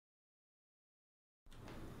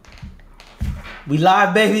We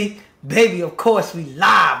live, baby. Baby, of course we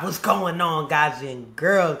live. What's going on, guys and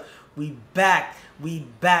girls? We back. We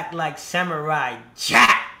back like Samurai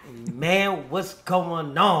Jack. Man, what's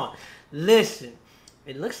going on? Listen,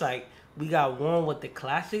 it looks like we got one with the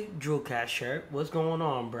classic Drillcast shirt. What's going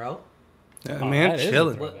on, bro? Yeah, man,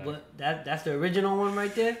 chilling. That's the original one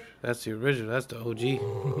right there? That's the original. That's the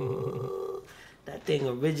OG. That thing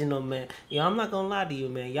original, man. Yo, I'm not gonna lie to you,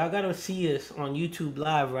 man. Y'all gotta see us on YouTube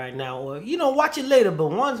Live right now, or watch it later. But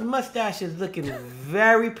one's mustache is looking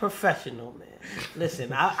very professional, man.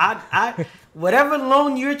 Listen, I whatever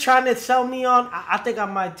loan you're trying to sell me on, I think I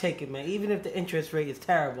might take it, man. Even if the interest rate is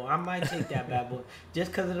terrible, I might take that bad boy just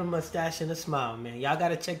because of the mustache and the smile, man. Y'all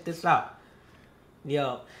gotta check this out.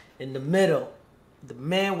 Yo, in the middle, the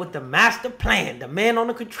man with the master plan, the man on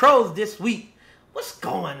the controls this week. What's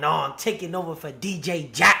going on? Taking over for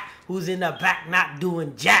DJ Jack, who's in the back not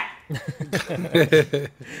doing jack.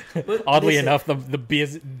 Oddly enough,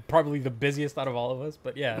 probably the busiest out of all of us.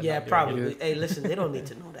 But yeah. Yeah, probably. Hey, listen, they don't need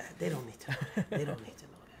to know that. They don't need to know that.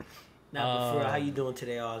 Now, before, how you doing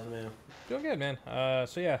today, Oz, man? Doing good, man.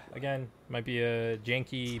 So yeah, again, might be a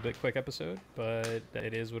janky but quick episode, but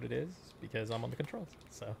it is what it is because I'm on the controls.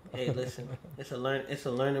 So hey, listen, it's a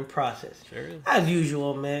learning process. Sure is. As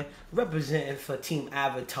usual, man. Representing for Team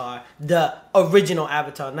Avatar, the original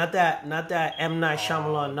Avatar, not that M Night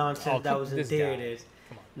Shyamalan nonsense that was in theaters.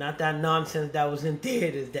 Not that nonsense that was in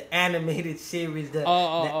theaters. The animated series, the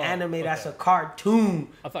anime that's a cartoon.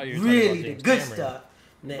 I thought you were really talking about the James good Cameron. stuff.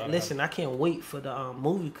 Now, listen, I can't wait for the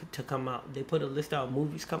movie to come out. They put a list out of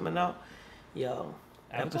movies coming out. Yo,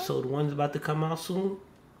 episode 1's about to come out soon.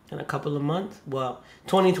 In a couple of months. Well,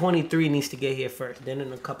 2023 needs to get here first. Then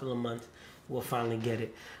in a couple of months, we'll finally get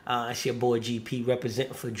it. It's your boy GP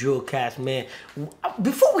representing for Drillcast, man.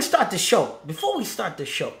 Before we start the show,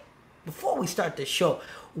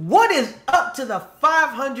 what is up to the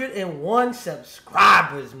 501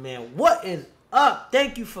 subscribers, man? What is up?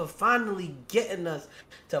 Thank you for finally getting us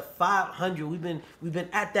to 500. We've been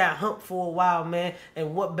at that hump for a while, man.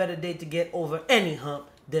 And what better day to get over any hump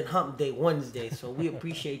than Hump Day Wednesday. So we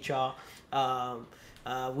appreciate y'all.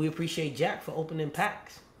 We appreciate Jack for opening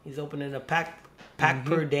packs. He's opening a pack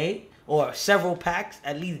per day, or several packs,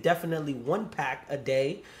 at least definitely one pack a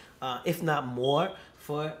day, if not more,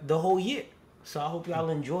 for the whole year. So I hope y'all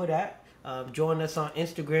enjoy that. Join us on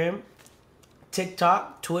Instagram,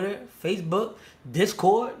 TikTok, Twitter, Facebook,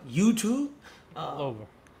 Discord, YouTube.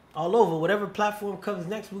 All over. Whatever platform comes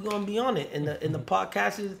next, we're gonna be on it. And the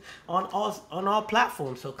podcast is on all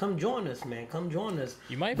platforms. So come join us, man. Come join us.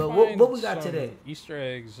 You might but find what we got today? Easter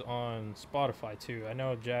eggs on Spotify too. I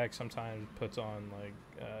know Jack sometimes puts on like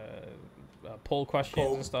poll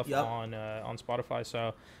questions and stuff on Spotify.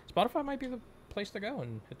 So Spotify might be the place to go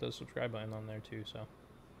and hit the subscribe button on there too. So,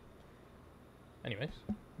 anyways,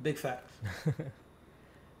 big facts.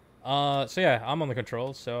 So yeah, I'm on the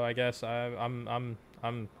controls. So I guess I'm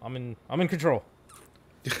in control.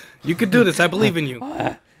 You can do this. I believe in you.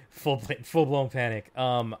 Full blown panic.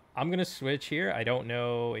 I'm gonna switch here. I don't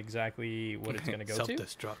know exactly what it's gonna go to.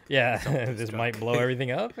 Self-destruct. Yeah, this might blow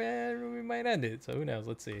everything up, and we might end it. So who knows?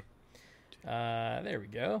 Let's see. There we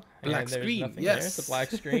go. Black screen. Yes, there. It's a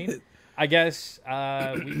black screen. I guess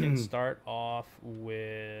we can start off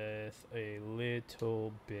with a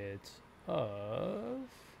little bit of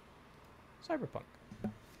Cyberpunk.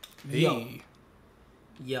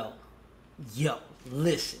 Yo,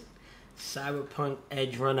 listen. Cyberpunk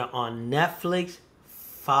Edge Runner on Netflix,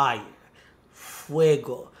 fire.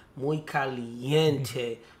 Fuego. Muy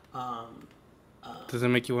caliente. Does it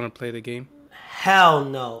make you want to play the game? Hell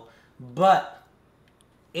no. But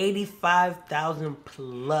 85,000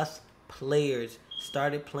 plus players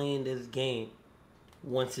started playing this game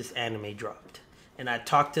once this anime dropped. And I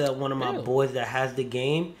talked to one of my boys that has the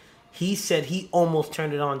game. He said he almost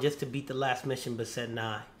turned it on just to beat the last mission, but said,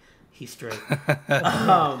 nah, he's straight.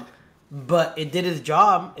 But it did its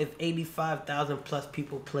job if 85,000 plus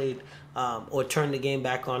people played or turned the game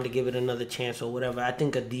back on to give it another chance or whatever. I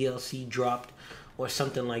think a DLC dropped or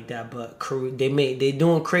something like that. But they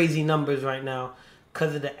doing crazy numbers right now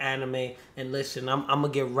because of the anime. And listen, I'm going to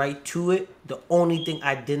get right to it. The only thing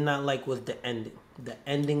I did not like was the ending. The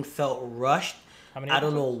ending felt rushed. How many I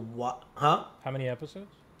episodes? don't know what. Huh? How many episodes?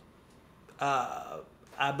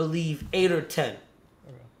 I believe 8 or 10.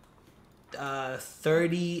 Okay.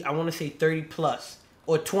 30, I want to say 30 plus.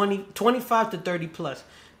 Or 25 to 30 plus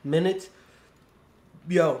minutes.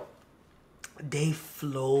 Yo, they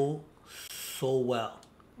flow so well.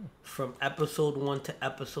 From episode 1 to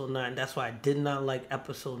episode 9. That's why I did not like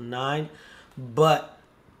episode 9. But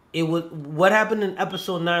it was what happened in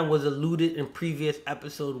episode 9 was alluded in previous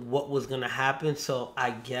episode what was gonna happen. So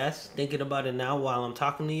I guess thinking about it now while I'm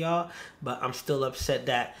talking to y'all, but I'm still upset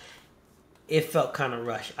that it felt kind of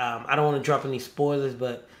rushed. I don't want to drop any spoilers,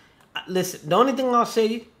 but listen, the only thing I'll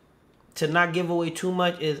say to not give away too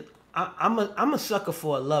much is I'm a sucker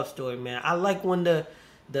for a love story, man. I like when the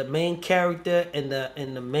main character and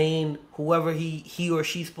the main whoever he or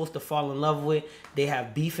she's supposed to fall in love with, they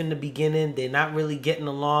have beef in the beginning. They're not really getting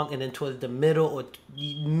along, and then towards the middle or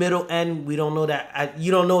middle end, we don't know that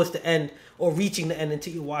you don't know it's the end or reaching the end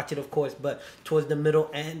until you watch it, of course. But towards the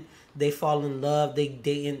middle end, they fall in love. They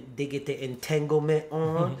get the entanglement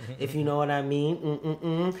on, if you know what I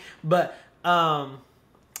mean. But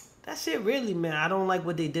that's it, really, man. I don't like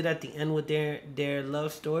what they did at the end with their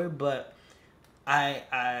love story, but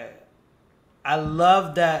I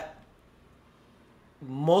love that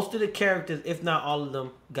most of the characters, if not all of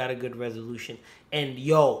them, got a good resolution. And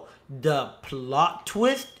yo, the plot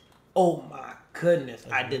twist, oh my goodness,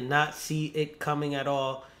 I did not see it coming at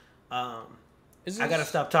all. I gotta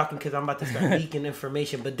stop talking because I'm about to start leaking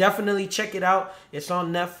information, but definitely check it out. It's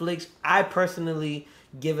on Netflix. I personally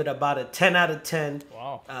give it about a 10 out of 10.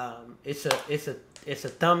 Wow. It's a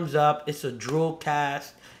thumbs up. It's a drool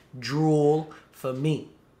for me.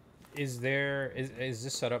 Is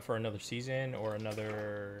this set up for another season or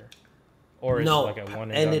another, or is no, it like a one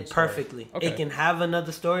and ended done perfectly. Okay. It can have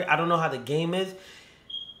another story. I don't know how the game is.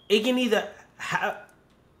 It can either have,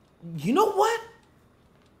 you know what?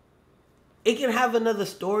 It can have another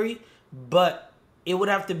story, but it would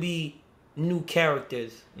have to be new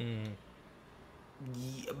characters.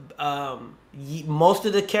 Most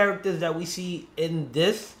of the characters that we see in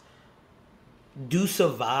this do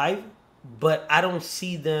survive, but I don't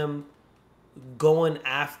see them going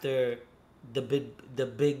after the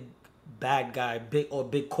big bad guy,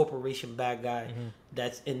 big corporation bad guy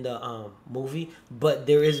that's in the movie. But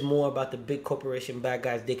there is more about the big corporation bad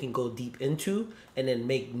guys they can go deep into and then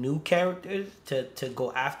make new characters to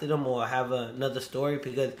go after them or have another story.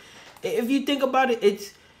 Because if you think about it,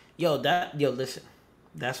 it's listen.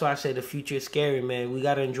 That's why I say the future is scary, man. We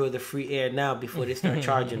gotta enjoy the free air now before they start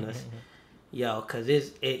charging us. Cause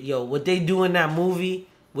what they do in that movie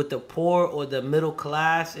with the poor or the middle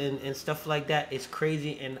class and stuff like that, it's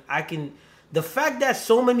crazy. And the fact that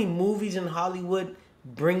so many movies in Hollywood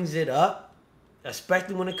brings it up,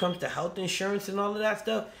 especially when it comes to health insurance and all of that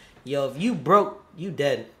stuff. If you broke, you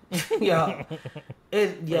dead. It's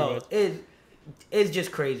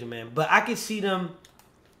just crazy, man. But I can see them,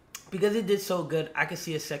 because it did so good, I could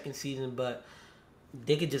see a second season, but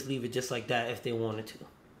they could just leave it just like that if they wanted to.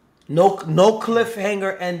 No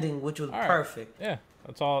cliffhanger ending, which was perfect. Yeah,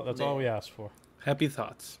 that's all we asked for. Happy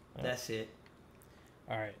thoughts. Yeah. That's it.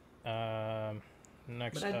 All right.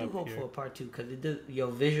 Next, but I do hope for a part 2 because it did.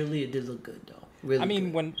 Visually it did look good though. Really. I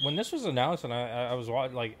mean, good. when this was announced and I was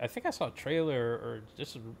watching, like, I think I saw a trailer or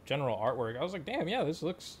just general artwork. I was like, damn, yeah, this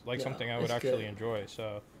looks like something I would actually enjoy.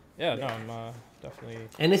 So. Yeah, no, I'm definitely.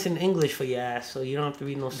 And it's in English for your ass, so you don't have to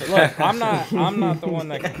read no. Look, I'm not the one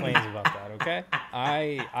that complains about that. Okay,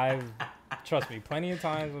 I've trust me, plenty of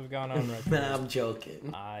times I've gone on record. Nah, I'm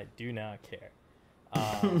joking. I do not care.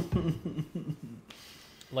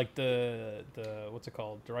 Like the what's it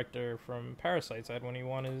called? Director from Parasite said when he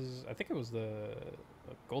won I think it was the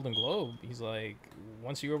Golden Globe. He's like,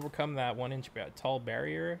 once you overcome that 1-inch tall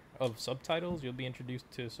barrier of subtitles, you'll be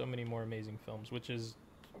introduced to so many more amazing films, which is.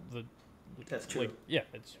 That's true.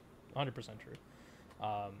 It's 100% true.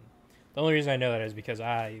 The only reason I know that is because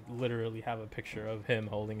I literally have a picture of him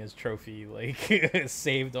holding his trophy, like,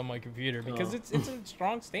 saved on my computer, because it's a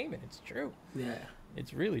strong statement. It's true. Yeah,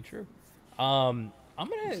 it's really true.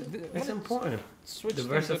 It's important.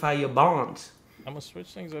 Diversify your bonds. I'm gonna switch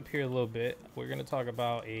things up here a little bit. We're gonna talk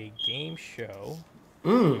about a game show.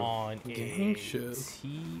 On a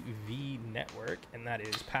TV network, and that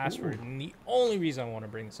is Password. And the only reason I want to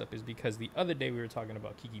bring this up is because the other day we were talking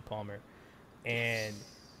about Keke Palmer, and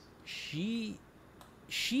she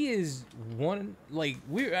is one, like,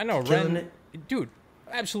 I know killing Ren, dude,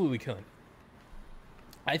 absolutely killing it.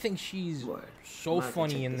 I think she's so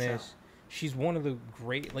funny in this. She's one of the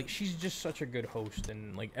great, like, she's just such a good host,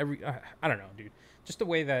 and like I don't know, dude. Just the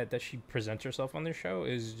way that she presents herself on this show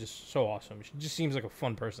is just so awesome. She just seems like a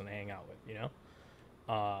fun person to hang out with, you know?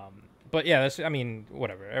 But yeah,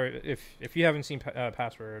 whatever. If you haven't seen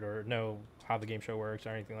Password or know how the game show works or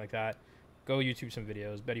anything like that, go YouTube some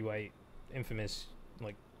videos. Betty White,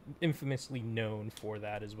 infamously known for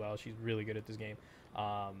that as well. She's really good at this game.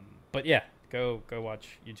 But yeah, go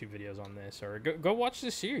watch YouTube videos on this, or go watch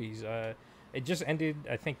this series. It just ended,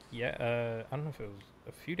 I think. I don't know if it was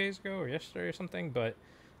a few days ago or yesterday or something, but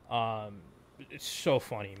It's so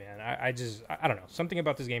funny, man. I don't know, something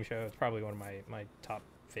about this game show. It's probably one of my top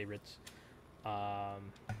favorites.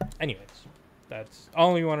 Anyways, that's I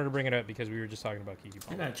only wanted to bring it up because we were just talking about Keke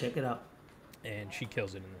Palmer. I gotta check it out. And she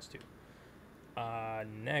kills it in this too.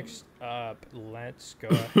 Next up, let's go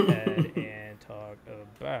ahead and talk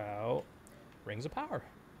about Rings of Power.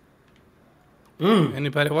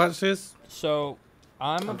 Anybody watch this? So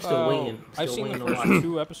I'm still waiting. I've seen the waiting to first watch.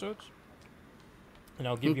 2 episodes, and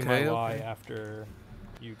I'll give you my why after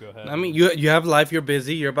you go ahead. I mean, you have life. You're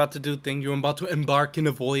busy. You're about to do things. You're about to embark in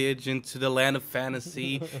a voyage into the land of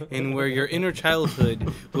fantasy, and where your inner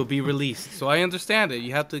childhood will be released. So I understand it.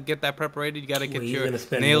 You have to get that prepared. You gotta get your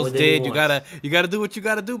nails did. You gotta do what you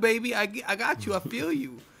gotta do, baby. I got you. I feel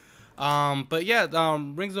you. But yeah,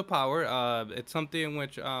 Rings of Power. It's something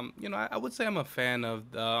which I would say I'm a fan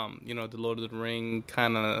of. The Lord of the Ring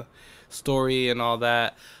kind of story and all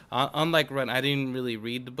that. Unlike Ren, I didn't really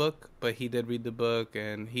read the book, but he did read the book,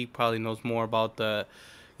 and he probably knows more about the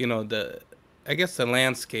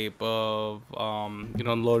landscape of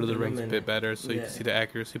Lord of the Rings a bit better, so you can see the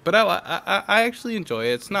accuracy. But I actually enjoy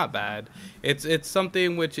it. It's not bad. It's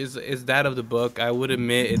something which is that of the book. I would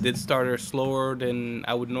admit it did start slower than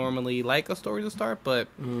I would normally like a story to start, but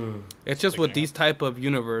it's just with these type of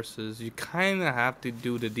universes, you kind of have to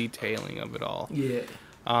do the detailing of it all. Yeah.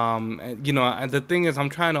 And the thing is, I'm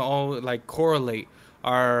trying to correlate.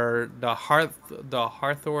 Are the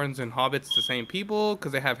Hawthorns and Hobbits the same people?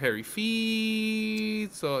 Because they have hairy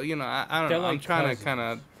feet. So I don't know. I'm trying to kind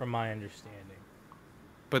of, from my understanding.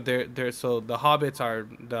 But they're so the Hobbits are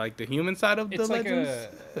the human side of the legends.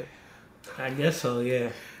 I guess so. Yeah.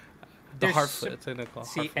 The Harfoots.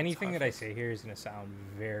 See, anything that I say here is gonna sound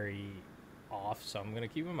very off, so I'm gonna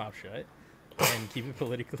keep my mouth shut and keep it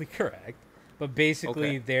politically correct. But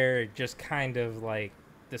basically, they're just kind of like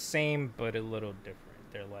the same, but a little different.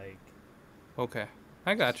 They're like... Okay.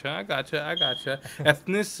 I gotcha.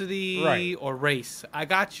 Ethnicity or race. I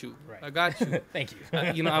got you. Right. I got you. Thank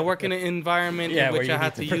you. I work in an environment in which I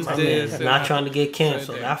have to use this. Not trying to get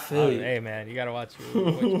canceled. I feel you. Hey, man, you got to watch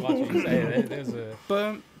what you say.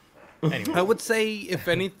 But anyway. I would say, if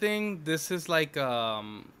anything, this is like a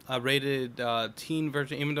rated teen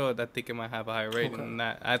version, even though I think it might have a higher rating than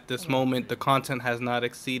that. At this moment, the content has not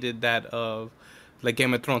exceeded that of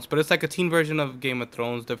Game of Thrones, but it's like a teen version of Game of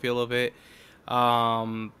Thrones, the feel of it.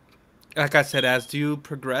 Like I said, as you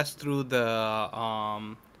progress through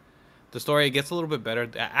the story, it gets a little bit better.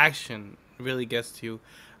 The action really gets to you.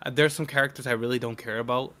 There's some characters I really don't care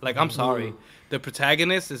about. I'm sorry, the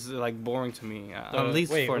protagonist is boring to me, at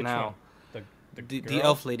least for now. The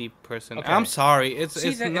elf lady person. Okay. I'm sorry, it's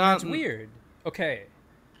not. That's weird. Okay,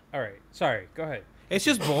 all right. Sorry. Go ahead. It's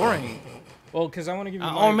just boring. Well, because I want to give you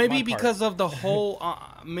or maybe because of the whole,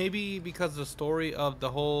 maybe because the story of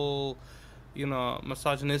the whole,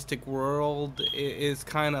 misogynistic world is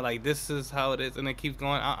kind of this is how it is, and it keeps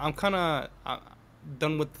going. I'm kind of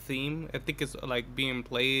done with the theme. I think it's being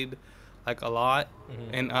played a lot,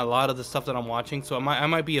 and a lot of the stuff that I'm watching. So I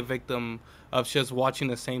might be a victim of just watching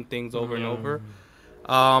the same things over and over.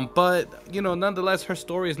 But nonetheless, her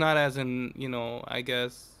story is not as I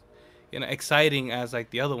guess. Exciting as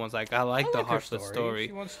the other ones. I like the Harfoot story.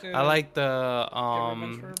 She wants to I like the get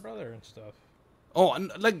revenge for her brother and stuff. Oh,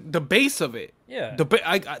 the base of it. Yeah.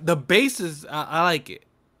 The base is I like it.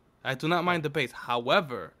 I do not mind the base.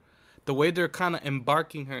 However, the way they're kind of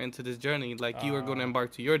embarking her into this journey, you are going to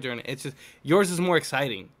embark to your journey. It's just yours is more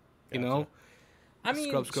exciting. Gotcha. I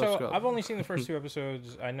mean, scrub. I've only seen the first 2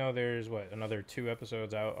 episodes. I know there's another 2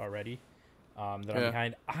 episodes out already. That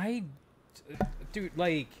I'm behind. Dude,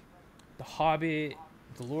 The Hobbit,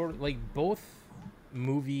 The Lord, both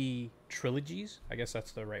movie trilogies, I guess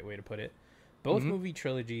that's the right way to put it. Both movie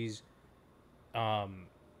trilogies,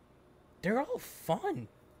 they're all fun.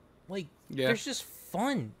 There's just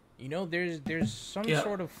fun. There's some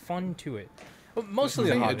sort of fun to it. Well,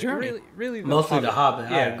 mostly The Hobbit. Really mostly The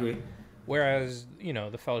Hobbit, I agree. Whereas,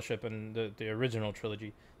 the Fellowship and the original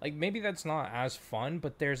trilogy, maybe that's not as fun,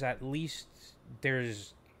 but there's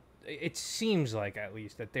it seems at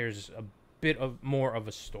least that there's a bit of more of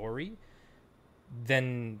a story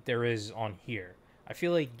than there is on here. I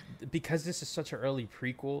feel because this is such an early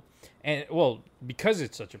prequel, and because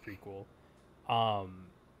it's such a prequel, I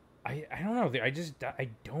don't know. I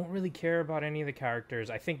don't really care about any of the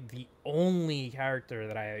characters. I think the only character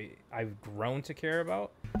that I've grown to care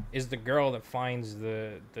about is the girl that finds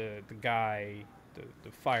the guy,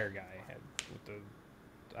 the fire guy with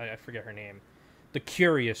I forget her name. The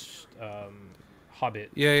curious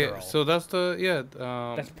Hobbit girl. So that's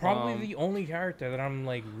that's probably the only character that I'm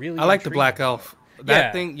really. I like the black elf.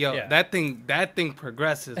 that thing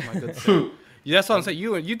progresses, my good sir. Yeah, that's what I'm saying.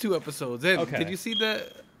 You 2 episodes in. Okay. Did you see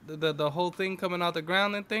the whole thing coming out the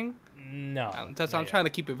ground and thing? No. That's I'm trying to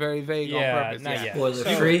keep it very vague on purpose. Not yet. Was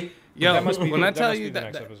it free? Yo, that must be, when I tell you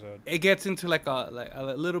that it gets into like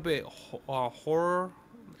a little bit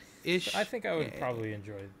horror-ish. I think I would probably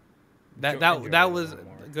enjoy that was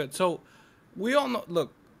good. So we all know.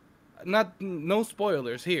 Look, no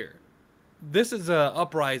spoilers here. This is a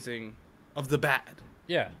uprising of the bad.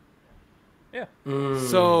 Yeah.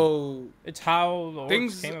 So it's how the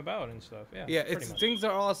things came about and stuff. Yeah. Things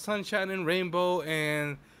are all sunshine and rainbow,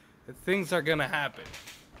 and things are gonna happen.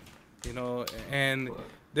 You know, and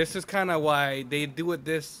this is kind of why they do it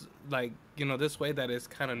this way, that is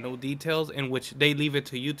kind of no details, in which they leave it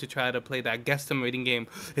to you to try to play that guesstimating game.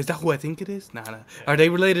 Is that who I think it is? Nah. Are they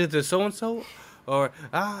related to so and so? Or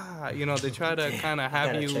they try to kind of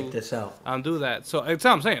have you check this out. Do that. So that's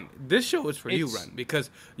what I'm saying. This show is for you, Ren, because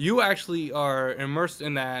you actually are immersed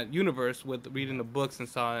in that universe with reading the books and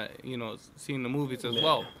seeing the movies as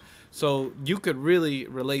well. So you could really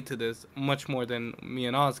relate to this much more than me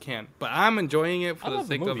and Oz can. But I'm enjoying it for the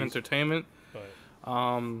sake of entertainment.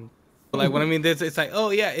 Like what I mean, it's like, oh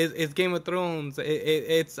yeah, it's Game of Thrones,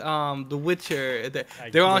 it's The Witcher.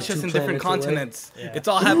 They're all just in different continents. Yeah. It's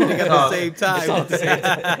all happening at the same time.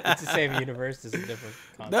 It's the same universe, just a different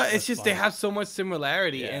continent. No, it's just they have so much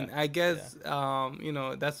similarity, and I guess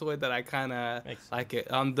that's the way that I kind of like it.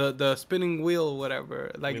 The spinning wheel,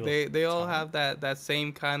 whatever. Like they all have that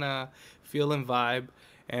same kind of feel and vibe.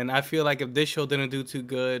 And I feel like if this show didn't do too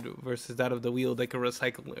good versus that of The Wheel, they could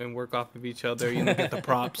recycle and work off of each other. Get the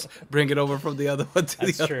props, bring it over from the other one to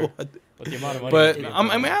the other one. With the amount of money. But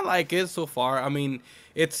I like it so far. I mean,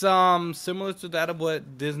 it's similar to that of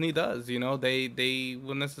what Disney does. They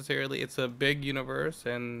will necessarily. It's a big universe,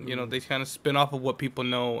 and they kind of spin off of what people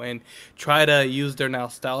know and try to use their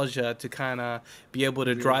nostalgia to kind of be able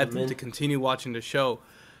to drive them to continue watching the show.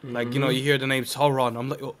 Like you hear the name Sauron, I'm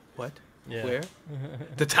like, oh, what? Yeah. Where?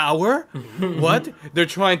 The tower? What? They're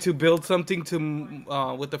trying to build something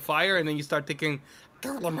to with the fire, and then you start thinking,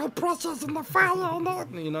 my process in the fire.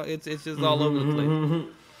 It's just all over the place.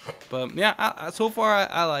 But yeah, so far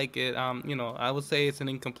I like it. I would say it's an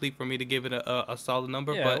incomplete for me to give it a solid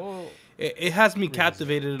number, but it has me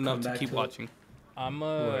captivated enough to keep watching.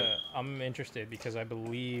 I'm interested because I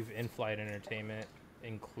believe In-Flight Entertainment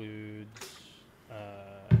includes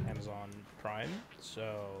Amazon Prime,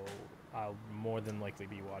 so I'll more than likely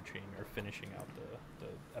be watching or finishing out the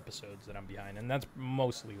episodes that I'm behind, and that's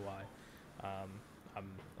mostly why I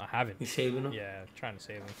haven't. You saving them? Yeah, trying to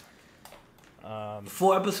save them.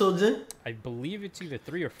 4 episodes in? I believe it's either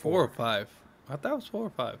 3 or 4. 4 or 5. I thought it was 4 or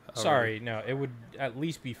 5. Sorry, no, it would at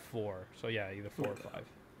least be 4. So yeah, either 4 or 5.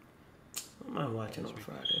 I'm not watching on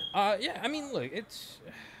Friday. Yeah, I mean, look, it's.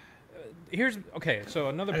 So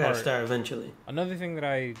another part. I gotta start eventually. Another thing that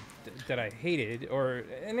I hated,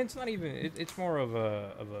 and it's not even. It's more of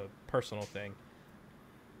a personal thing.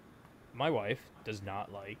 My wife does not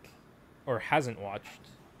like, or hasn't watched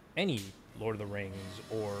any Lord of the Rings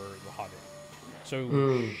or The Hobbit.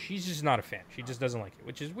 So she's just not a fan. She just doesn't like it,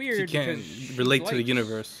 which is weird. She can't relate to the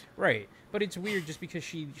universe, right? But it's weird just because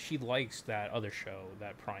she likes that other show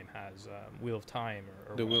that Prime has, Wheel of Time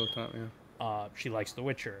or the Wheel of Time, yeah. She likes The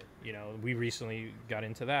Witcher. We recently got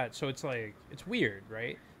into that. So it's like, it's weird,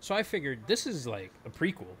 right? So I figured this is like a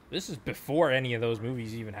prequel. This is before any of those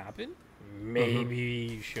movies even happened.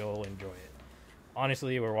 Maybe she'll enjoy it.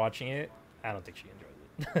 Honestly, we're watching it. I don't think she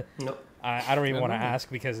enjoys it. Nope. I don't even want to ask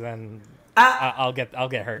because then I'll get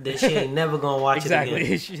hurt. Then she ain't never gonna watch it again.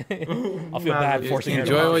 Exactly. I'll feel bad forcing her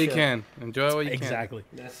to enjoy what you can. Enjoy what you can. Exactly.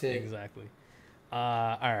 That's it. Exactly.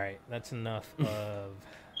 All right. That's enough of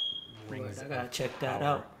Rings. I gotta check that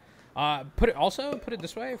out. Put it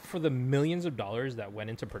this way: for the millions of dollars that went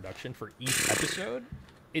into production for each episode,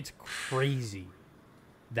 it's crazy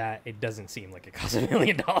that it doesn't seem like it costs $1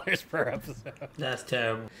 million per episode. That's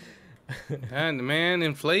terrible. And man,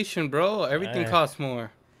 inflation, bro. Everything costs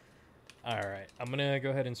more. All right, I'm gonna go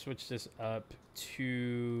ahead and switch this up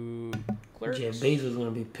to Clerks. Jeff Bezos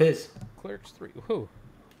gonna be pissed. Clerks 3. Who?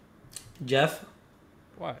 Jeff.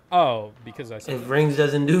 Why? Oh, because I said if Rings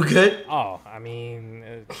doesn't do good. Oh, I mean,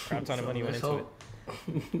 a crap ton of money went into it.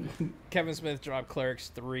 Kevin Smith dropped Clerks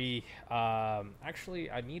 3.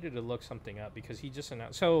 Actually, I needed to look something up because he just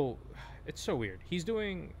announced. So it's so weird. He's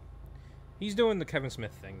doing the Kevin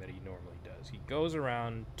Smith thing that he normally does. He goes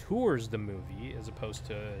around, tours the movie as opposed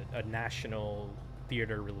to a national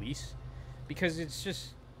theater release because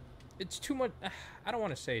it's too much. I don't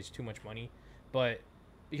want to say it's too much money, but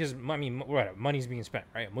because, I mean, whatever, money's being spent,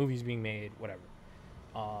 right? A movie's being made, whatever.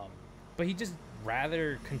 But but he just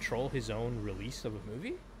rather control his own release of a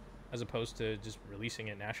movie as opposed to just releasing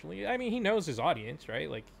it nationally. I mean, he knows his audience, right?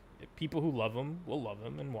 Like, people who love him will love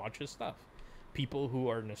him and watch his stuff. People who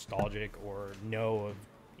are nostalgic or know of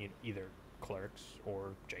either Clerks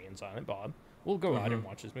or Jay and Silent Bob will go out and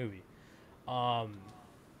watch this movie.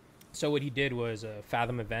 So what he did was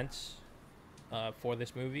Fathom events for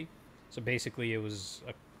this movie. So basically, it was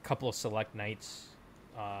a couple of select nights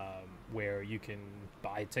where you can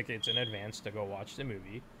buy tickets in advance to go watch the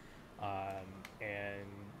movie, and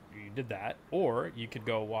you did that, or you could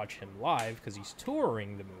go watch him live because he's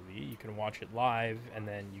touring the movie. You can watch it live, and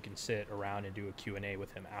then you can sit around and do a Q&A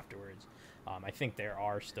with him afterwards. I think there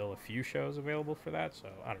are still a few shows available for that, so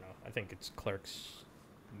I don't know. I think it's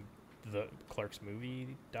the Clerks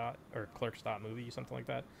movie or Clerks.movie, something like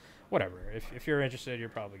that. Whatever. If you're interested, you're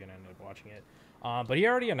probably gonna end up watching it. But he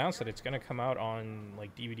already announced that it's gonna come out on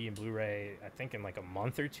like DVD and Blu-ray, I think in like a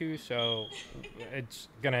month or two. So it's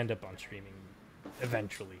gonna end up on streaming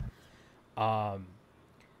eventually.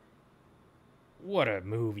 What a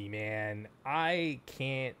movie, man! I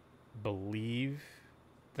can't believe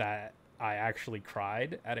that I actually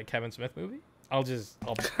cried at a Kevin Smith movie. I'll just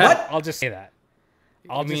say that.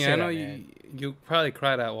 I know you probably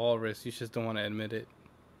cried at Walrus. You just don't want to admit it.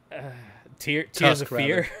 Tears of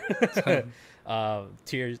Fear.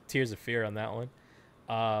 Tears of Fear on that one.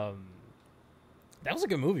 That was a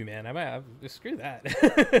good movie, man. I might have screw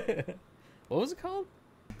that. What was it called?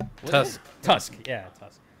 Tusk. Tusk. Yeah,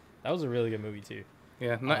 Tusk. That was a really good movie too.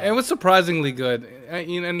 Yeah, it was surprisingly good.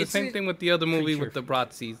 And the same thing with the other movie with the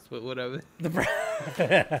Bratzies, but whatever.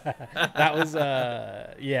 That was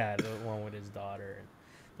the one with his daughter,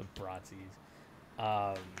 the Bratzies.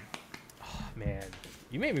 Oh man,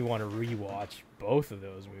 you made me want to rewatch both of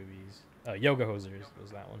those movies. Yoga Hosers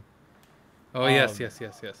was that one. Oh yes.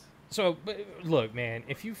 So, but look, man,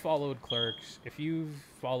 if you followed Clerks, if you've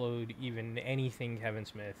followed even anything Kevin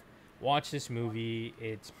Smith, watch this movie.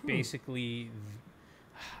 It's basically,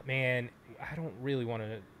 man, I don't really want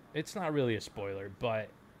to, it's not really a spoiler, but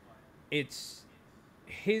it's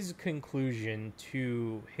his conclusion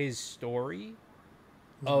to his story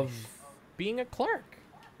of being a clerk,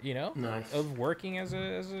 of working as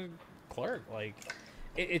a clerk. Like,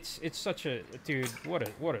 it's such a, dude, what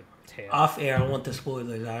a tale. Off air, I want the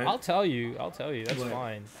spoilers, all right? I'll tell you, that's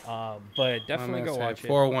fine. But definitely go watch it.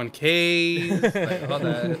 401ks, like all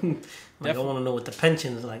that. I want to know what the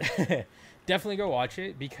pension is like. Definitely go watch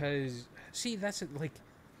it because, see, that's like,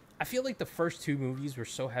 I feel like the first two movies were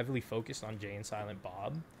so heavily focused on Jay and Silent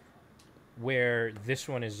Bob, where this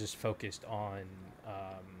one is just focused on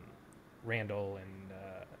Randall and,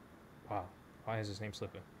 wow, why is his name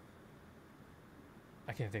slipping?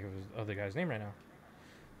 I can't think of his other guy's name right now.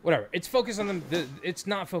 Whatever. It's focused on them. It's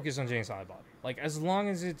not focused on Jay and Silent Bob. Like, as long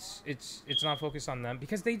as it's not focused on them,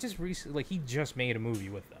 because they just recently, like, he just made a movie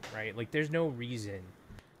with them, right? Like, there's no reason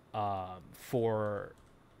for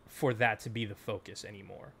that to be the focus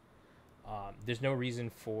anymore. There's no reason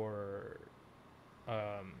for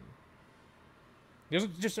there's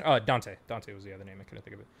just Dante. Dante was the other name. I couldn't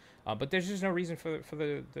think of it. But there's just no reason for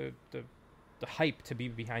the hype to be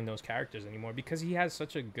behind those characters anymore because he has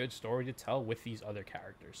such a good story to tell with these other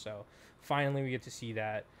characters. So finally we get to see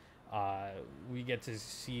that. We get to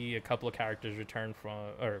see a couple of characters return from,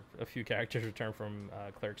 or a few characters return from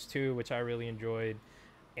Clerks 2, which I really enjoyed.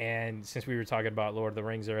 And since we were talking about Lord of the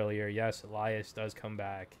Rings earlier, yes, Elias does come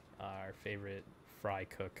back, our favorite fry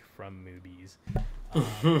cook from movies.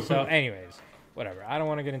 So anyways, whatever. I don't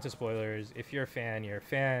want to get into spoilers. If you're a fan, you're a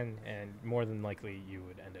fan, and more than likely you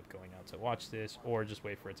would end up going out to watch this, or just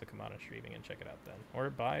wait for it to come out on streaming and check it out then, or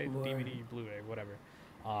buy DVD, Blu-ray, whatever.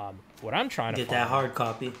 What I'm trying to get that hard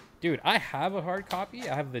copy, dude. I have a hard copy.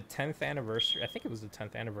 I have the 10th anniversary. I think it was the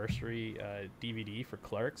 10th anniversary DVD for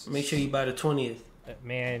Clerks. Make sure you buy the 20th.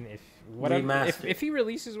 Man, if he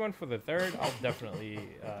releases one for the 3rd, I'm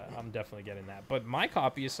definitely getting that. But my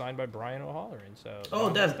copy is signed by Brian O'Halloran,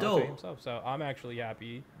 so that's dope. Himself. So I'm actually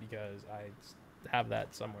happy because I have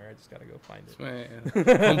that somewhere. I just gotta go find it. Man,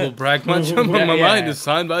 humble brag much. My mind is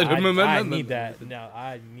signed by him. I need that. No,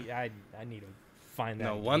 I need to find that.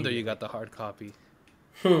 No wonder you got the hard copy.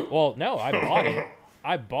 Well, no, I bought it.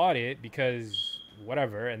 I bought it because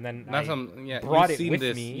whatever, and then brought it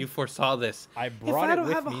with me. You foresaw this. I brought it with me. If I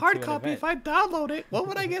don't have a hard copy, if I download it, what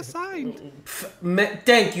would I get signed?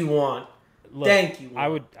 Thank you, Juan. Look, thank you,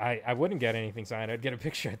 Juan. I wouldn't get anything signed. I'd get a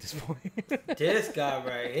picture at this point. This guy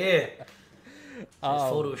right here.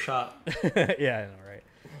 Photoshop. Yeah, I know,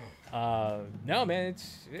 right? No, man.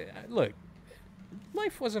 Look.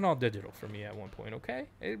 Life wasn't all digital for me at one point, okay?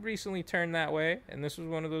 It recently turned that way, and this was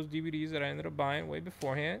one of those DVDs that I ended up buying way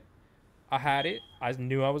beforehand. I had it. I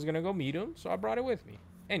knew I was gonna go meet him, so I brought it with me.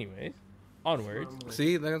 Anyways, onwards.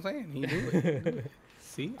 See, like I'm saying, he knew it.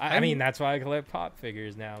 See, I mean, that's why I collect pop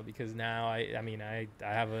figures now, because now I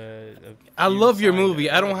have a I few love your signed movie.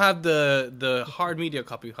 up. I don't have the hard media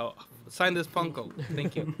copy. Sign this Funko.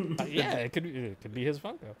 Thank you. Yeah, it could be his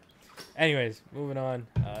Funko. Anyways, moving on.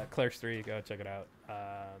 Clerks 3, go check it out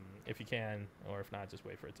if you can, or if not, just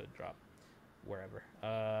wait for it to drop wherever.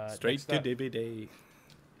 Straight next to up- DVD.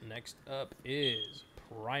 Next up is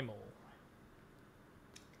Primal.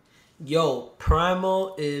 Yo,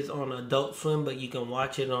 Primal is on Adult Swim, but you can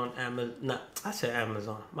watch it on Amazon. No, I said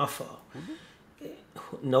Amazon. My fault.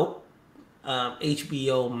 Nope.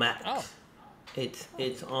 HBO Max. Oh.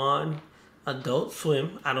 It's on Adult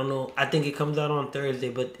Swim. I don't know. I think it comes out on Thursday,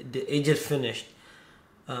 but it just finished.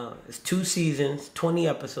 It's 2 seasons, 20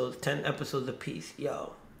 episodes, 10 episodes apiece.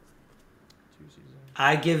 Yo, 2 seasons.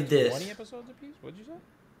 I give this 20 episodes apiece? What'd you say?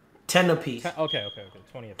 10 apiece. Okay.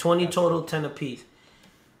 20 episodes. 20 Gotcha. total, 10 apiece.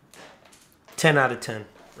 10 out of 10.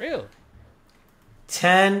 Really?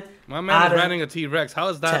 10 My man out is of riding a T-Rex. How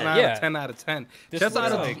is that 10. not Yeah. a 10 out of 10? This Just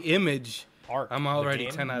out of was the like- image, Arc, I'm the already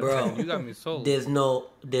game? 10 out of Bro. 10. You got me sold. There's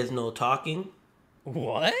no talking.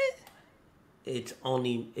 What? It's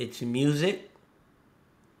music,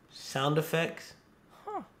 sound effects,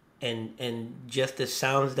 and just the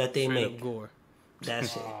sounds that they Straight up make. gore.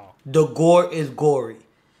 That's it. Wow. The gore is gory.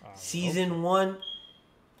 Season 1,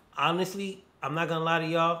 honestly, I'm not gonna lie to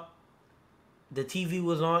y'all. The TV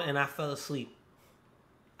was on and I fell asleep.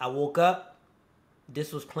 I woke up.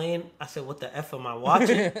 This was playing. I said, "What the f am I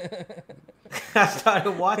watching?" I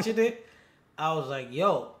started watching it. I was like,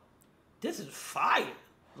 "Yo, this is fire!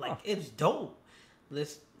 Like it's dope."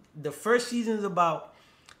 The first season is about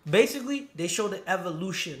basically they show the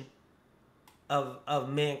evolution of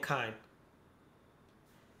mankind.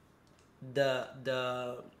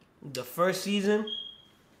 The first season,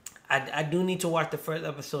 I do need to watch the first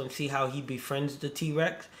episode and see how he befriends the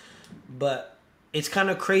T-Rex, but it's kind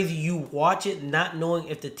of crazy. You watch it not knowing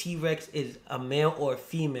if the T-Rex is a male or a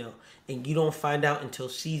female, and you don't find out until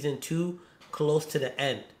season 2, close to the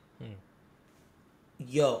end.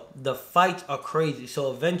 Yo, the fights are crazy.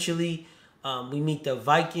 So eventually, we meet the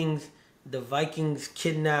Vikings. The Vikings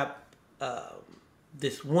kidnap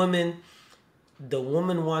this woman. The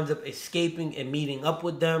woman winds up escaping and meeting up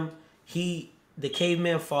with them. The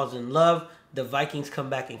caveman falls in love. The Vikings come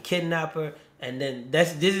back and kidnap her. And then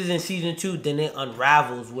this is in season 2. Then it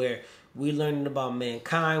unravels where we learning about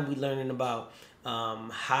mankind. We learning about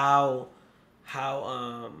how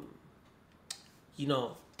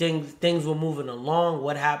things were moving along.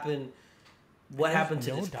 What happened? What happened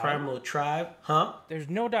to no this dialogue? primal tribe? Huh? There's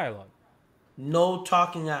no dialogue. No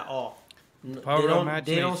talking at all. Power They of don't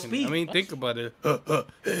imagination. speak. I mean, think about it. No,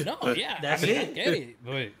 yeah. That's I mean, it. I get it.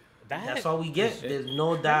 But That's all we get. There's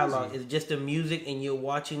no dialogue. It's just the music, and you're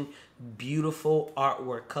watching beautiful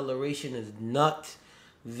artwork. Coloration is nuts.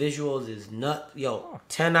 Visuals is nuts. Yo,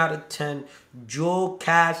 10 out of 10. Jewel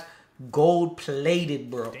cast, gold plated,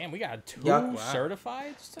 bro. Damn, we got 2 Wow.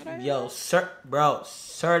 certifieds today? Yo,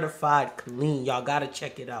 certified clean. Y'all gotta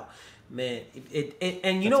check it out, man.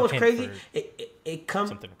 And you know That's what's a crazy? hint It comes.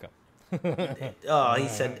 Something to come. Oh, he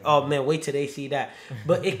said, "Oh man, wait till they see that."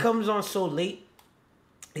 But it comes on so late,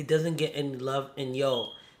 it doesn't get any love. And yo,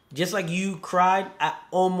 just like you cried, I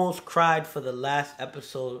almost cried for the last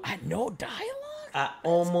episode. I had no dialogue? I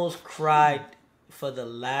almost cried for the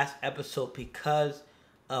last episode because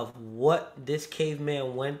of what this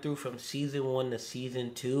caveman went through from season 1 to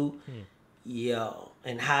season 2. Yo,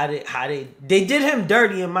 and how they did him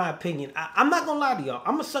dirty, in my opinion. I'm not gonna lie to y'all.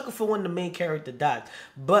 I'm a sucker for when the main character dies,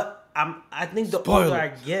 but I think the older Spoiler. I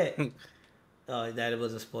get, that it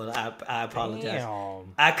was a spoiler. I apologize.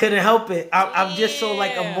 Damn. I couldn't help it. I'm just so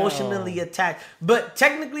like Damn. emotionally attached. But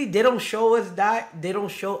technically, they don't show us die. They don't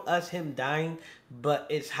show us him dying. But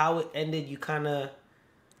it's how it ended. You kind of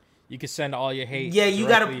You can send all your hate. you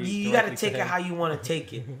directly gotta to take it him. how you want to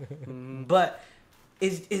take it. But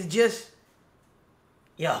it's just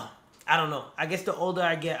I don't know. I guess the older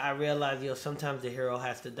I get, I realize sometimes the hero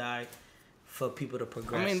has to die for people to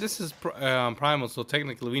progress. I mean, this is Primal, so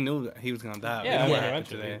technically we knew that he was gonna die. Yeah, We I mean, knew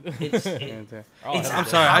eventually. It's Oh, It's- I'm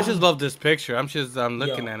sorry. I How just he- love this picture. I'm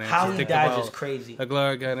looking yo, at it. how Just he think dies about is crazy. a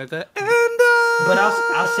glory gun at the end. But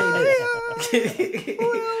I'll say this.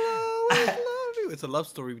 It's a love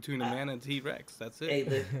story between a man and T-Rex. That's it.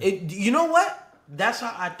 Hey, you know what? That's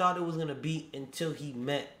how I thought it was gonna be until he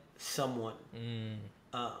met someone, and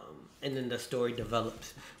then the story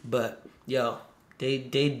develops. But they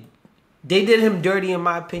did him dirty in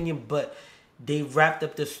my opinion, but they wrapped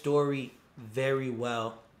up the story very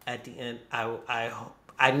well at the end.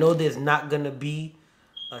 I I know there's not gonna be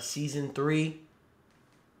a season 3,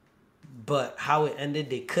 but how it ended,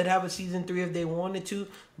 they could have a season 3 if they wanted to.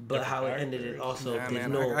 But Different how it ended, characters. it also Nah, there's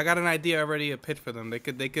man, no. I got an idea already, a pitch for them. They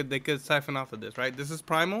could siphon off of this, right? This is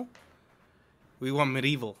Primal. We want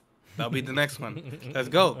Medieval. That'll be the next one. Let's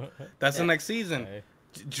go. That's the next season. Okay.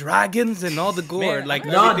 Dragons and all the gore, Man, like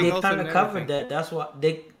No, everything they else kind and of covered everything. that. That's why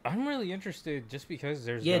they. I'm really interested just because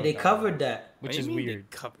there's Yeah, no they dialogue, covered that. which What is do you mean weird.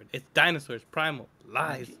 they covered. It's dinosaurs, Primal,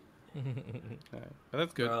 lies. Alright, but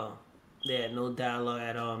that's good. Bro, yeah, no dialogue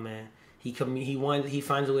at all, man. He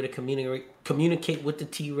finds a way to communicate with the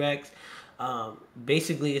T-Rex.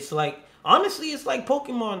 Basically, it's like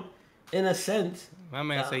Pokemon in a sense. My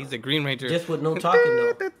man say he's a Green Ranger. Just with no talking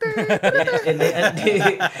though, and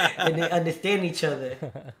they understand each other.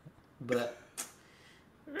 But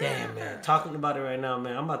damn, man, talking about it right now,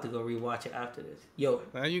 man, I'm about to go rewatch it after this. Yo,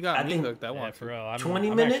 Now you got I me think- hooked. I Yeah, want for to. real. I'm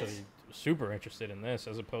 20 I'm minutes? actually super interested in this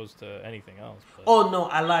as opposed to anything else. But oh no,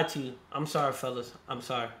 I lied to you. I'm sorry, fellas. I'm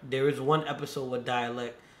sorry. There is one episode with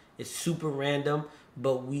dialect. It's super random,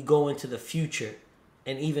 but we go into the future,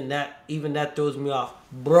 and even that throws me off,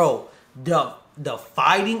 bro. The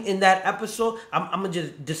fighting in that episode, I'm gonna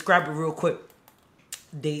just describe it real quick.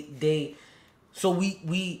 So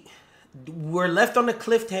we're left on a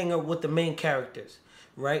cliffhanger with the main characters,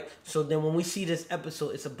 right? So then when we see this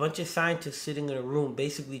episode, it's a bunch of scientists sitting in a room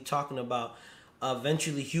basically talking about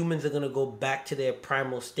eventually humans are going to go back to their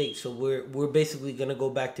primal state. So we're basically going to go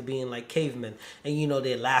back to being like cavemen. And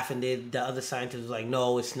they're laughing. The other scientists are like,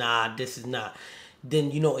 no, it's not. This is not. Then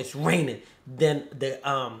it's raining. Then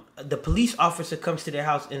the police officer comes to their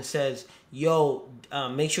house and says, yo,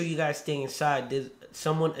 make sure you guys stay inside. There's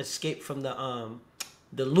someone escaped from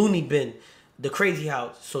the loony bin, the crazy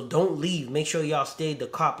house. So don't leave. Make sure y'all stay. The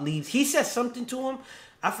cop leaves. He says something to him.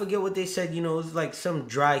 I forget what they said. It was like some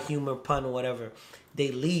dry humor pun or whatever.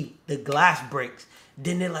 They leave. The glass breaks.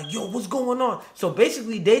 Then they're like, yo, what's going on? So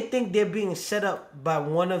basically they think they're being set up by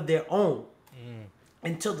one of their own.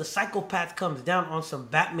 Until the psychopath comes down on some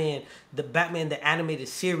Batman, the animated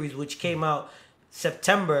series, which came out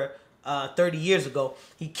September 30 years ago.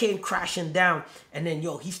 He came crashing down, and then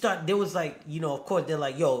there was like, of course they're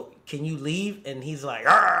like, yo, can you leave? And he's like,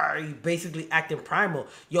 he's basically acting primal.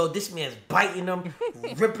 Yo, this man's biting them,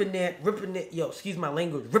 ripping their, excuse my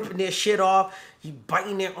language, ripping their shit off. He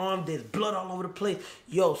biting their arm. There's blood all over the place.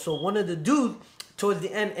 Yo, so one of the dudes towards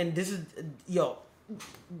the end, and this is,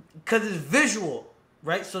 because it's visual.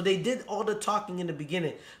 Right, so they did all the talking in the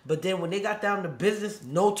beginning, but then when they got down to business,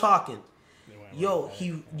 no talking. Yo,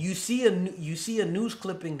 you see a news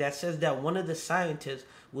clipping that says that one of the scientists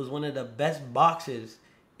was one of the best boxers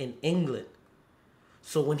in England.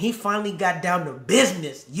 So when he finally got down to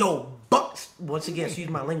business, once again, excuse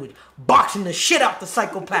my language, boxing the shit out the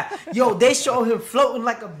psychopath. Yo, they show him floating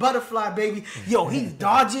like a butterfly, baby. Yo, he's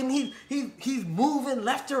dodging, he's moving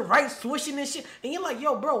left to right, swishing and shit. And you're like,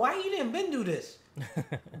 yo, bro, why you didn't been do this?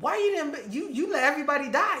 Why you didn't you let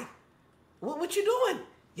everybody die? What you doing?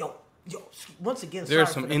 Yo, once again, There's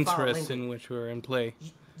sorry some for the foul interests language. in which were in play.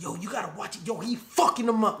 Yo, you gotta watch it. Yo, he fucking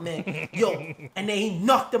them up, man. Yo, and then he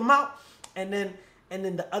knocked them out. And then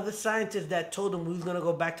the other scientist that told him we was gonna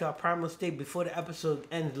go back to our primal state before the episode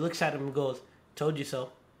ends looks at him and goes, "Told you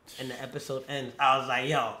so." And the episode ends. I was like,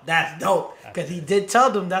 yo, that's dope, because he did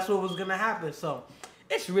tell them that's what was gonna happen. So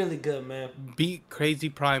it's really good, man. Beat Crazy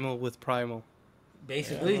Primal with Primal.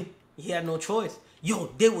 Basically, he had no choice.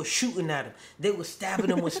 Yo, they were shooting at him. They were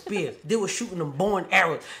stabbing him with spears. They were shooting him bow and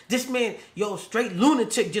arrows. This man, straight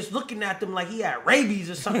lunatic, just looking at them like he had rabies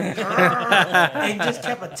or something. And just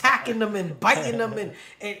kept attacking them and biting them. And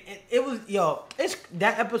it was,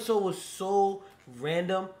 that episode was so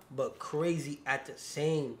random but crazy at the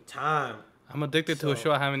same time. I'm addicted to a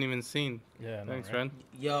show I haven't even seen. Yeah, Thanks, right? Ren.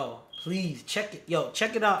 Yo, please check it. Yo,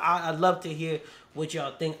 check it out. I'd love to hear what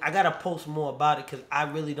y'all think. I gotta post more about it because I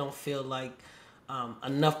really don't feel like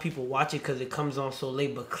enough people watch it because it comes on so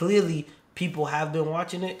late. But clearly, people have been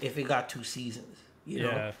watching it if it got 2 seasons. You know,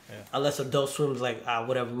 Yeah. unless Adult Swim's like,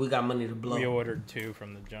 whatever, we got money to blow. We ordered 2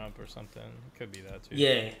 from the jump or something. It could be that too.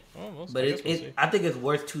 Yeah, Well, but I guess we'll see. I think it's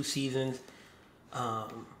worth 2 seasons.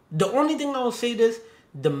 The only thing I will say this: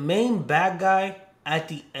 the main bad guy at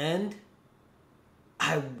the end.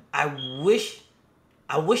 I wish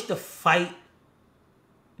the fight.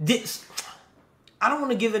 I don't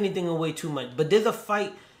want to give anything away too much, but there's a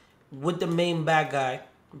fight with the main bad guy,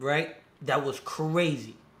 right? That was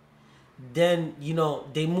crazy. Then,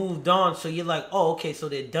 they moved on, so you're like, oh, okay, so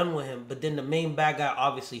they're done with him. But then the main bad guy,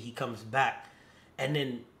 obviously, he comes back. And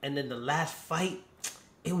then the last fight,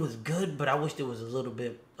 it was good, but I wish there was a little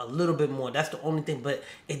bit more. That's the only thing, but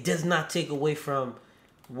it does not take away from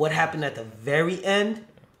what happened at the very end,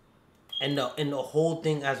 and the whole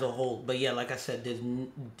thing as a whole. But yeah, like I said,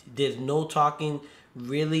 there's no talking.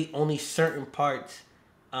 Really, only certain parts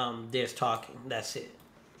there's talking. That's it.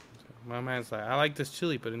 My man's like, I like this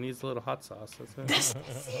chili, but it needs a little hot sauce. That's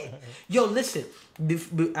it. Yo, listen.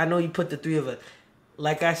 I know you put the three of us.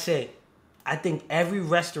 Like I say, I think every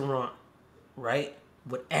restaurant, right,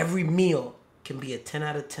 with every meal can be a 10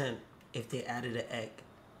 out of 10 if they added an egg.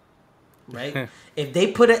 Right? If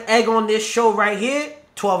they put an egg on this show right here,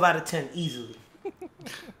 12 out of 10 easily.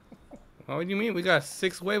 What do you mean? We got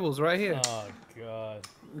 6 huevos right here. Oh, God.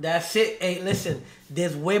 That's it. Hey, listen,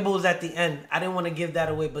 there's huevos at the end. I didn't want to give that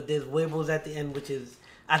away, but there's huevos at the end, which is,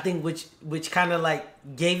 I think, which kind of like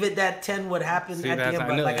gave it that 10. What happened at the end?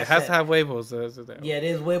 But like it has to have huevos. Yeah,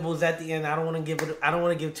 there's huevos at the end. I don't want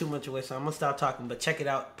to give too much away, so I'm gonna stop talking. But check it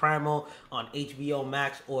out, Primo on HBO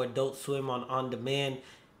Max or Adult Swim on demand,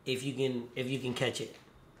 if you can catch it.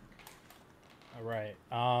 All right.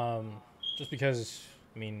 Just because.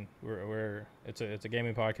 I mean, it's a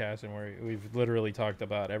gaming podcast, and we've literally talked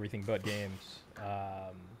about everything but games. I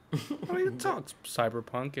mean, it talks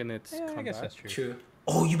Cyberpunk, and it's I guess that's true. True.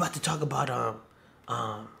 Oh, you about to talk about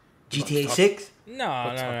GTA 6? No.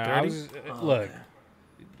 I was, look, okay.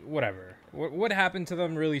 Whatever. What happened to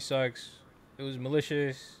them really sucks. It was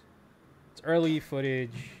malicious. It's early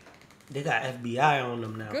footage. They got FBI on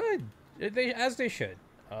them now. Good. As they should.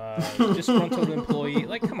 Disgruntled employee.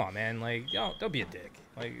 Like, come on, man. Like, don't be a dick.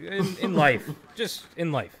 Like, in life. Just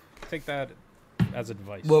in life. Take that as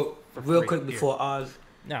advice. Well, real quick before Oz.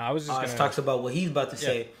 No, I was just talks about what he's about to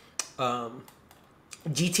say.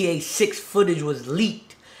 GTA 6 footage was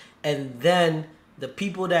leaked, and then the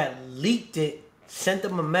people that leaked it sent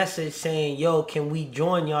them a message saying, yo, can we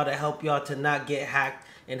join y'all to help y'all to not get hacked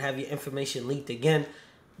and have your information leaked again?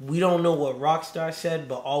 We don't know what Rockstar said,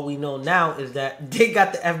 but all we know now is that they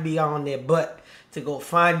got the FBI on their butt to go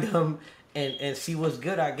find them and see what's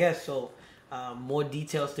good, I guess. So more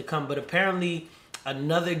details to come. But apparently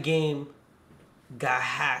another game got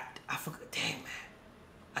hacked. I forgot. Dang, man.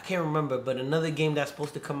 I can't remember. But another game that's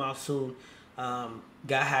supposed to come out soon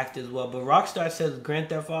got hacked as well. But Rockstar says Grand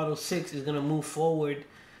Theft Auto 6 is going to move forward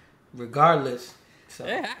regardless. So,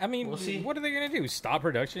 yeah, I mean, we'll what are they going to do? Stop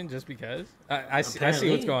production just because? I see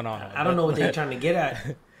what's going on. I don't know what they're trying to get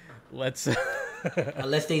at.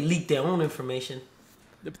 Unless they leak their own information.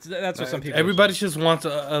 That's what some people. Everybody just wants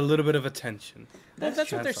a little bit of attention. That's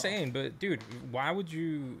what they're saying. But dude, why would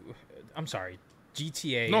you? I'm sorry,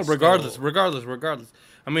 GTA. No, regardless.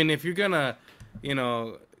 I mean, if you're gonna,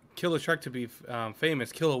 kill a shark to be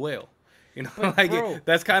famous, kill a whale.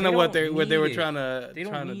 That's kind of what they were trying to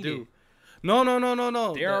do.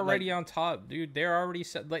 No. They're already on top, dude. They're already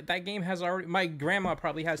set. Like, that game has already. My grandma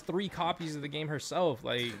probably has 3 copies of the game herself.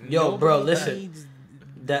 Like, yo, bro, listen.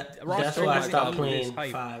 That's why I stopped playing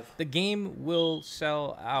 5. The game will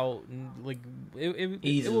sell out. Like,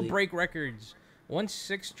 it will break records. Once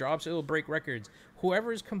 6 drops, it will break records.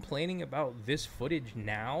 Whoever is complaining about this footage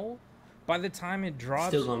now, by the time it drops,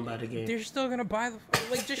 still gonna buy the game. They're still gonna buy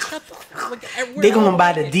just shut the. They're gonna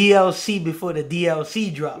buy the DLC before the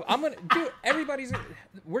DLC drops.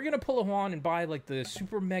 We're gonna pull a Juan and buy like the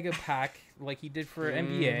super mega pack like he did for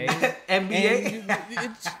NBA.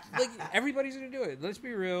 It's like everybody's gonna do it. Let's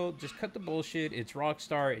be real. Just cut the bullshit. It's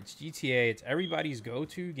Rockstar. It's GTA. It's everybody's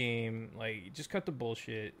go-to game. Like, just cut the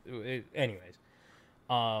bullshit. Anyways,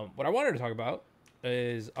 what I wanted to talk about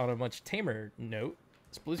is, on a much tamer note,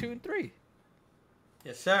 Splatoon 3.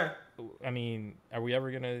 Yes, sir. I mean, are we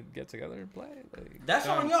ever gonna get together and play? That's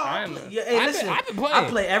on y'all. Hey, listen, I've been playing. I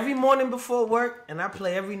play every morning before work, and I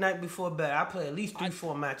play every night before bed. I play at least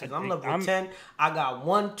 3-4 matches. I'm level 10. I got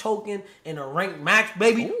 1 token in a ranked match,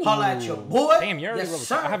 baby. Ooh. Holla at your boy. Damn, you're already level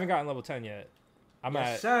 10. I haven't gotten level 10 yet. I'm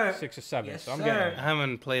at 6 or 7, so I'm getting. I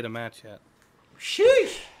haven't played a match yet.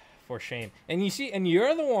 Sheesh. For shame. And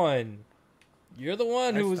you're the one. You're the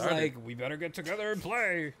one who was like, we better get together and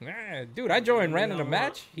play. Dude, I joined Ren in a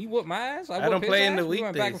match. He whooped my ass. I don't play in the weekdays. We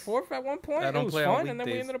went back and forth at one point. It was fun, and then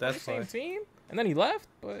we ended up on the same team. And then he left,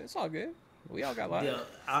 but it's all good. We all got live.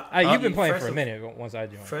 You've been playing for a minute once I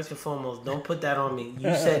joined. First and foremost, don't put that on me.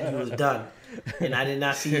 You said you was done, and I did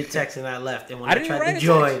not see your text, and I left. And when I tried to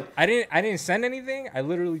join, I didn't send anything. I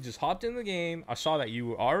literally just hopped in the game. I saw that you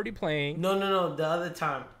were already playing. No. The other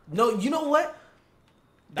time. No, you know what?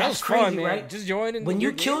 That's crazy, fun, man. Right? Just join. When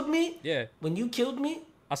you killed me, When you killed me,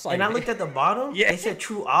 I looked at the bottom. They said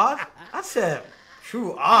True Oz. I said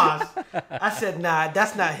True Oz. I said, nah,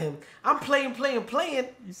 that's not him. I'm playing.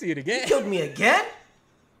 You see it again? You killed me again?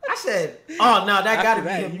 I said, oh, no, that got to be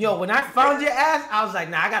him. Yo, when I found your ass, I was like,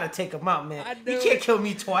 nah, I got to take him out, man. You can't kill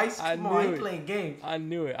me twice. Come on, he playing games. I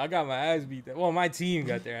knew it. I got my ass beat. Well, my team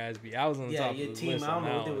got their ass beat. I was on the top of the list. I don't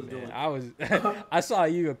know what they was doing. I saw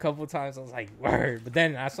you a couple times. I was like, word. But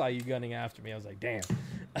then I saw you gunning after me. I was like, damn.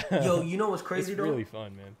 Yo, you know what's crazy, though? It's really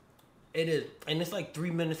fun, man. It is. And it's like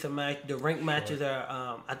 3 minutes a match. The ranked matches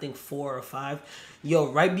are, I think, 4 or 5.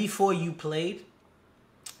 Yo, right before you played,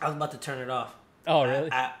 I was about to turn it off. Oh, really?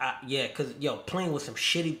 Yeah, because, yo, playing with some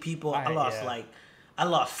shitty people, I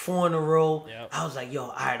lost 4 in a row. Yep. I was like, yo,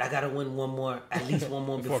 all right, I got to win one more, at least one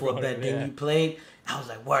more before bed. Then you played. I was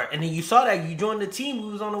like, word. And then you saw that. You joined the team.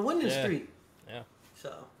 We was on a winning streak. Yeah.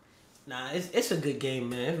 So, nah, it's a good game,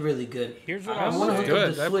 man. It's really good. Here's what I want to hook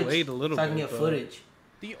up the Switch. I played a little so I can get footage.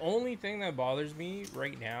 The only thing that bothers me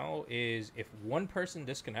right now is if one person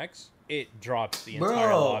disconnects, it drops the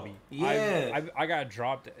entire lobby. Yeah. I got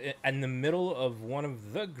dropped in the middle of one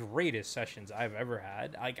of the greatest sessions I've ever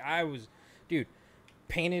had. Like, I was, dude,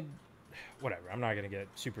 painted, whatever. I'm not going to get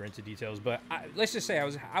super into details, but let's just say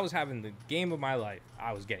I was having the game of my life.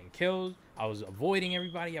 I was getting kills. I was avoiding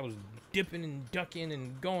everybody. I was dipping and ducking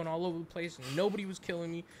and going all over the place, and nobody was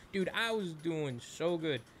killing me. Dude, I was doing so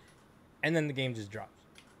good. And then the game just drops.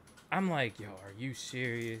 I'm like, yo, are you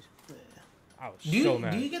serious? Yeah. I was so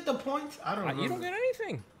mad. Do you get the points? I don't know. You don't get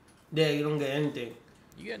anything. Yeah, you don't get anything.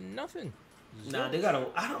 You get nothing. Nah, they gotta.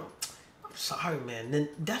 I'm sorry, man.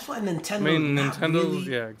 That's why Nintendo. I mean, Nintendo's,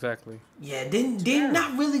 yeah, exactly. Yeah, they're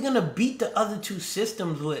not really gonna beat the other two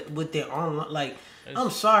systems with their online. Like, I'm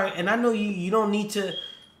sorry, and I know you don't need to.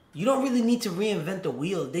 You don't really need to reinvent the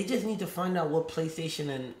wheel. They just need to find out what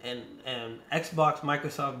PlayStation and Xbox,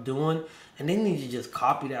 Microsoft doing, and they need to just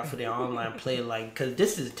copy that for their online play. Like, because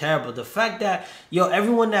this is terrible. The fact that, yo,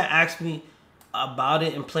 everyone that asks me about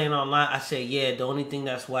it and playing online, I say, yeah, the only thing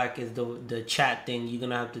that's whack is the chat thing. You're going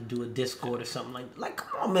to have to do a Discord or something. Like,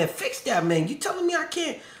 come on, man, fix that, man. You telling me I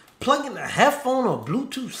can't plug in a headphone or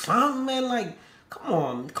Bluetooth something, man? Like, come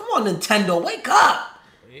on, Nintendo, wake up.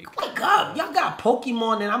 Wake up! Y'all got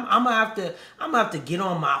Pokemon, and I'm gonna have to get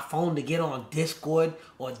on my phone to get on Discord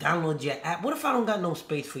or download your app. What if I don't got no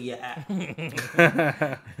space for your app? What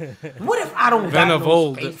if I don't got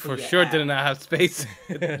no space for your sure app? did not have space.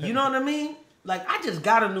 You know what I mean? Like, I just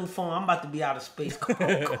got a new phone. I'm about to be out of space. Come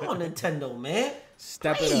on, Nintendo, man.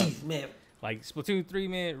 Step it up, man. Like Splatoon 3,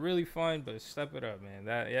 man, really fun, but step it up, man.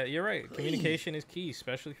 Yeah, you're right. Please. Communication is key,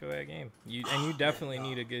 especially for that game. You definitely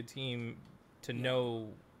need a good team to know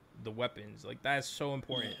the weapons. Like, that's so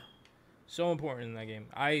important. So important in that game.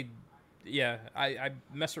 I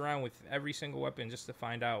mess around with every single weapon just to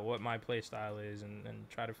find out what my play style is and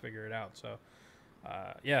try to figure it out. So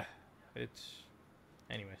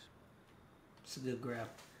anyways, it's a good grab.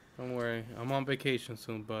 Don't worry, I'm on vacation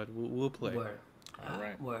soon, bud. We'll play. Word. All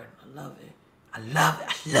right. Word. I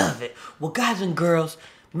love it. Well, guys and girls,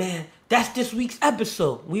 man, that's this week's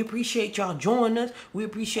episode. We appreciate y'all joining us. We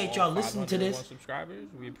appreciate y'all listening to this. Subscribers,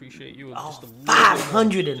 we appreciate you. Just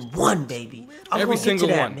 501, baby. Every single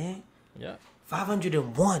one, man. Yeah.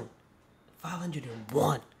 501. I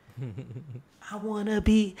wanna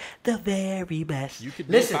be the very best. You could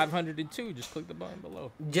be 502. Just click the button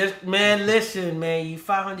below. Listen, man. You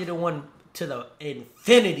 501 to the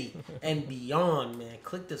infinity and beyond, man.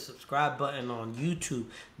 Click the subscribe button on YouTube,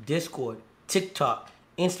 Discord, TikTok,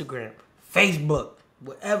 Instagram, Facebook,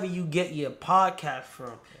 wherever you get your podcast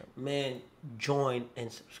from. Man, join and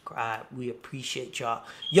subscribe. We appreciate y'all.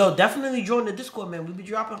 Yo, definitely join the Discord, man. We be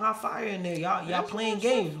dropping hot fire in there. Y'all playing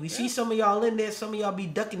games. We see some of y'all in there. Some of y'all be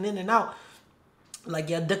ducking in and out. Like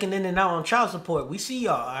y'all ducking in and out on child support. We see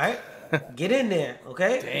y'all, all right? Get in there,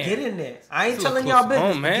 okay? Damn. Get in there. I ain't telling y'all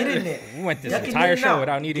business. Get in there. We went this entire show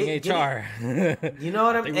without needing HR. You know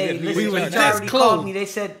what I mean? Hey, listen, we HR already called me. They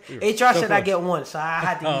said, HR said I get one, so I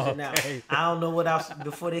had to use it now. I don't know what else.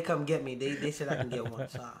 Before they come get me, they said I can get one,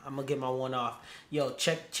 so I'm going to get my one off. Yo,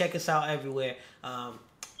 check us out everywhere.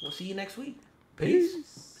 We'll see you next week.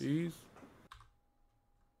 Peace.